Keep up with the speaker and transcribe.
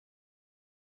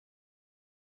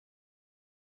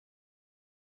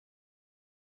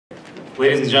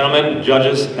Ladies and gentlemen,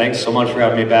 judges, thanks so much for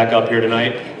having me back up here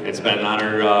tonight. It's been an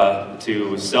honor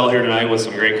to sell here tonight with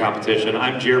some great competition.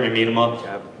 I'm Jeremy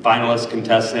Miedema, finalist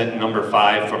contestant number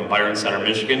 5 from Byron Center,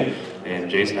 Michigan. And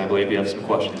Jason, I believe you have some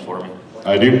questions for me.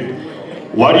 I do.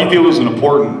 Why do you feel it was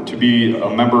important to be a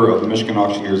member of the Michigan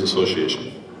Auctioneers Association?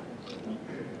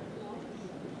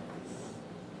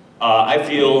 I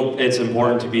feel it's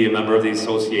important to be a member of the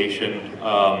association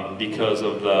because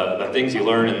of the things you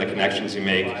learn and the connections you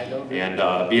make,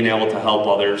 and being able to help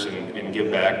others and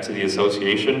give back to the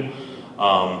association.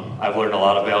 I've learned a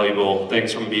lot of valuable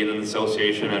things from being in the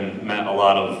association and met a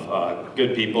lot of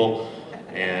good people,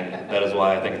 and that is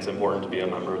why I think it's important to be a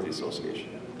member of the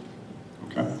association.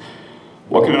 Okay.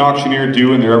 What can an auctioneer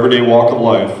do in their everyday walk of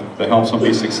life that helps them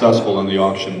be successful in the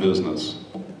auction business?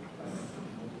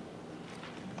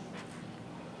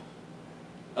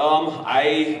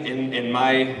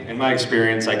 In my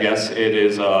experience, I guess it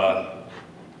is, I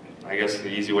guess the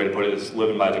easy way to put it is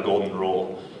living by the golden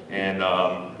rule, and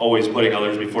always putting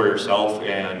others before yourself,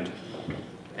 and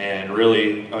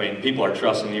really, I mean, people are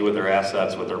trusting you with their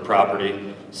assets, with their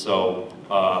property, so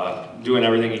doing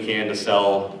everything you can to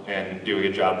sell and do a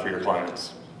good job for your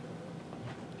clients.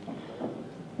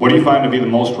 What do you find to be the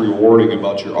most rewarding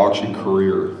about your auction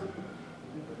career?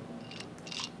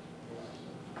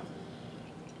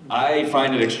 I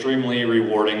find it extremely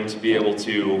rewarding to be able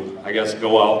to, I guess,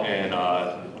 go out and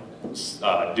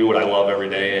do what I love every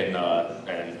day,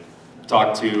 and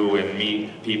talk to and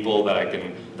meet people that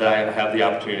I have the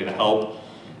opportunity to help.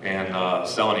 And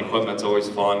selling equipment's always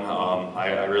fun.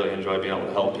 I really enjoy being able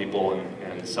to help people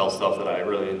and sell stuff that I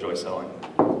really enjoy selling.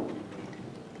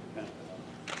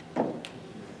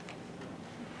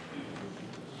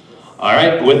 All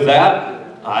right, with that,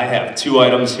 I have 2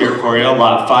 items here for you.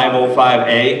 Lot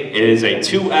 505A. It is a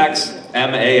 2X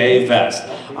MAA vest.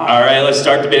 All right, let's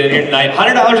start the bid in here tonight.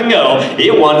 $100 and go.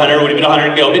 Hit 100 would have been 100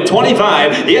 and go. Bid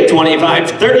 25. Hit 25.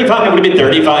 35 would have been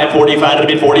 35. 45 would have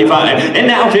been 45. And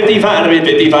now 55 would have been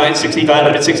 55. 65 would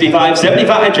have been 65.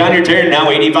 75. John, your turn.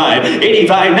 Now 85.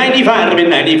 85. 95 would have been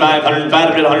 95. 105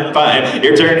 would have been 105.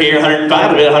 Your turn here. 105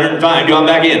 would have been 105. Go on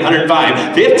back in.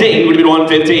 105. 15 would have been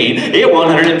 115. Hit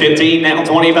 115. Now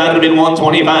 25 would have been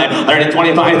 125.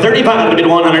 125. 35 would have been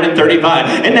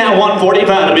 135. And now 145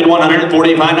 would have been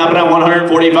 145. Now put on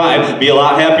 145. Be a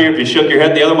lot happier if you shook your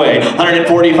head the other way.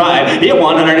 145. Hit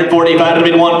 145 would have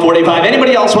been 145.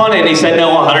 Anybody else want it? And he said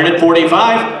no.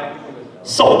 145.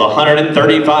 Sold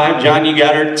 135. John, you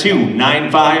got her.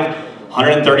 295.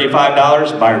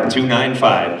 $135. Buyer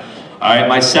 295. All right,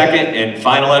 my second and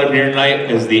final item here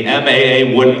tonight is the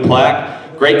MAA wooden plaque.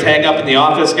 Great tag up in the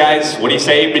office, guys. What do you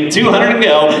say? Bid 200 and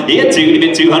go. He hit 2,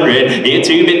 bid 200. He hit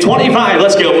 2, bid 25.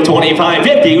 Let's go. 25,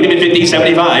 50. Would have been 50,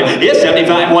 75. Hit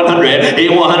 75, 100.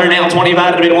 Hit 100 now. 25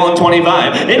 would have been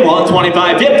 125. Hit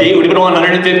 125, 50. Would have been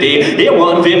 150. Hit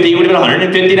 150. Would have been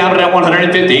 150. Now at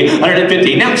 150.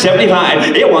 150. Now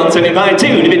 75. Hit 175.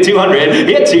 2 would have been 200.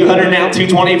 Hit 200 now.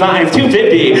 225.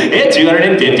 250. Hit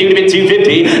 250. Would have been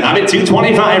 250. I'm at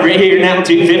 225 right here now.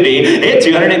 250. Hit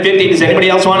 250. Does anybody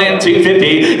else want it?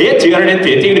 250. Hit 250,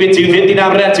 would have been 250,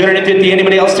 now that 250,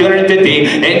 anybody else 250,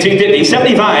 and 250,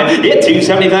 75, hit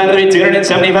 275, would have been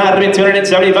 275, would have been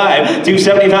 275,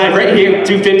 275 right here,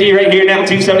 250 right here, now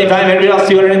 275, anybody else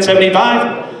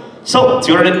 275? So,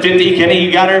 250, Kenny,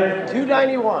 you got her?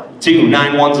 291.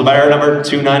 291's the buyer number,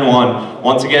 291.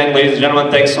 Once again, ladies and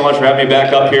gentlemen, thanks so much for having me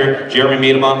back up here. Jeremy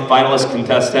Miedema, finalist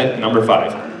contestant number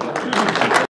 5.